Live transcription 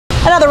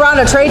Another round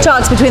of trade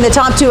talks between the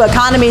top two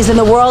economies in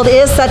the world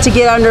is set to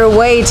get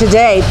underway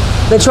today.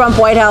 The Trump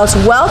White House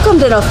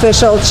welcomed an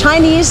official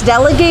Chinese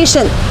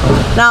delegation.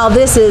 Now,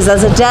 this is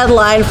as a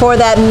deadline for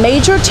that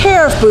major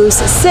tariff boost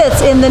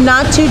sits in the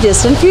not too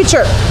distant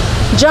future.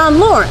 John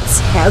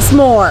Lawrence has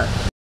more.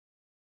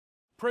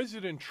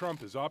 President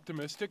Trump is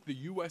optimistic the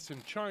U.S.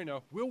 and China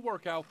will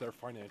work out their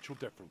financial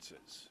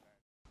differences.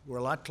 We're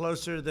a lot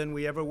closer than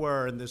we ever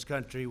were in this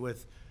country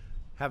with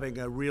having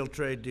a real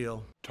trade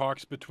deal.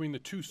 Talks between the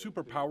two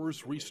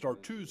superpowers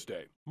restart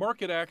Tuesday.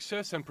 Market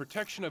access and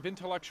protection of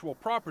intellectual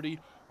property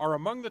are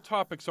among the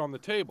topics on the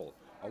table,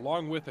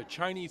 along with a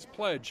Chinese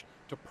pledge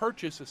to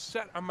purchase a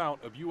set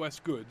amount of U.S.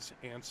 goods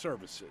and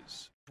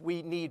services.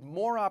 We need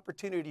more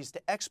opportunities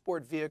to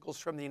export vehicles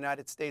from the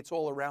United States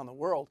all around the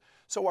world,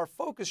 so our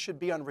focus should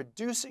be on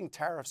reducing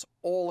tariffs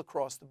all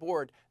across the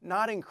board,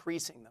 not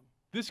increasing them.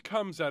 This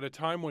comes at a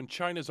time when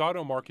China's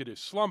auto market is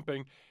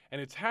slumping,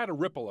 and it's had a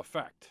ripple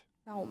effect.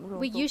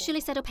 We usually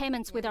settle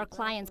payments with our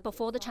clients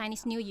before the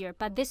Chinese New Year,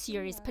 but this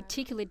year is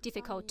particularly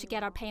difficult to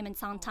get our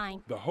payments on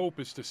time. The hope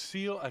is to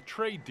seal a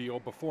trade deal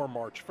before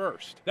March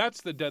 1st.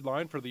 That's the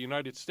deadline for the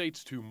United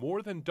States to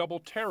more than double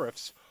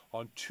tariffs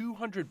on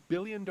 $200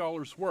 billion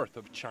worth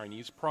of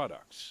Chinese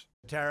products.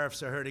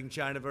 Tariffs are hurting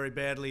China very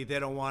badly. They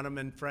don't want them,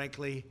 and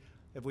frankly,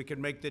 if we could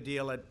make the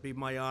deal, it'd be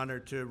my honor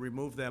to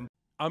remove them.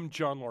 I'm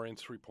John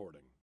Lawrence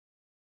reporting.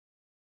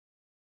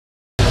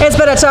 It's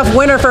been a tough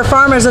winter for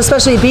farmers,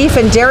 especially beef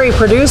and dairy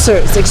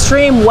producers.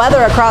 Extreme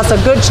weather across a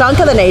good chunk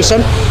of the nation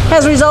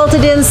has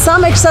resulted in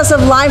some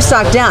excessive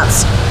livestock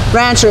deaths.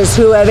 Ranchers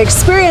who have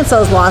experienced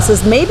those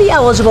losses may be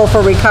eligible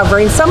for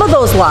recovering some of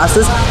those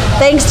losses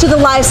thanks to the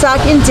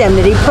Livestock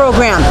Indemnity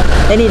Program.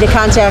 They need to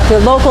contact their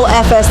local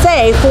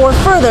FSA for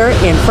further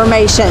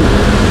information.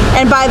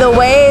 And by the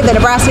way, the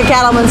Nebraska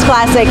Cattlemen's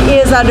Classic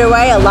is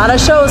underway. A lot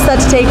of shows set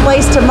to take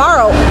place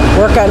tomorrow.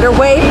 Work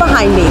underway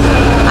behind me.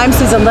 I'm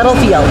Susan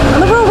Littlefield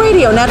on the Rural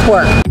Radio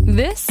Network.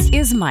 This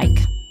is Mike.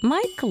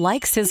 Mike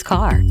likes his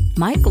car.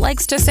 Mike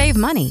likes to save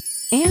money.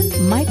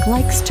 And Mike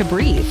likes to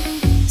breathe.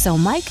 So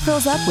Mike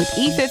fills up with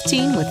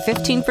E15 with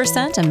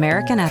 15%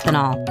 American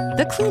ethanol.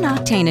 The clean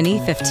octane in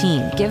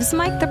E15 gives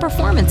Mike the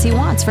performance he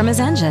wants from his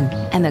engine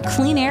and the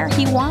clean air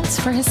he wants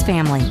for his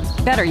family.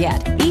 Better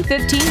yet,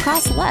 E15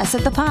 costs less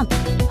at the pump.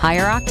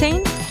 Higher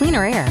octane,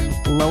 cleaner air,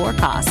 lower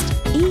cost.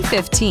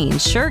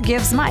 E15 sure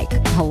gives Mike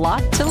a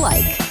lot to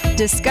like.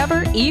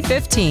 Discover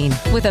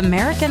E15 with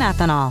American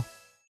ethanol.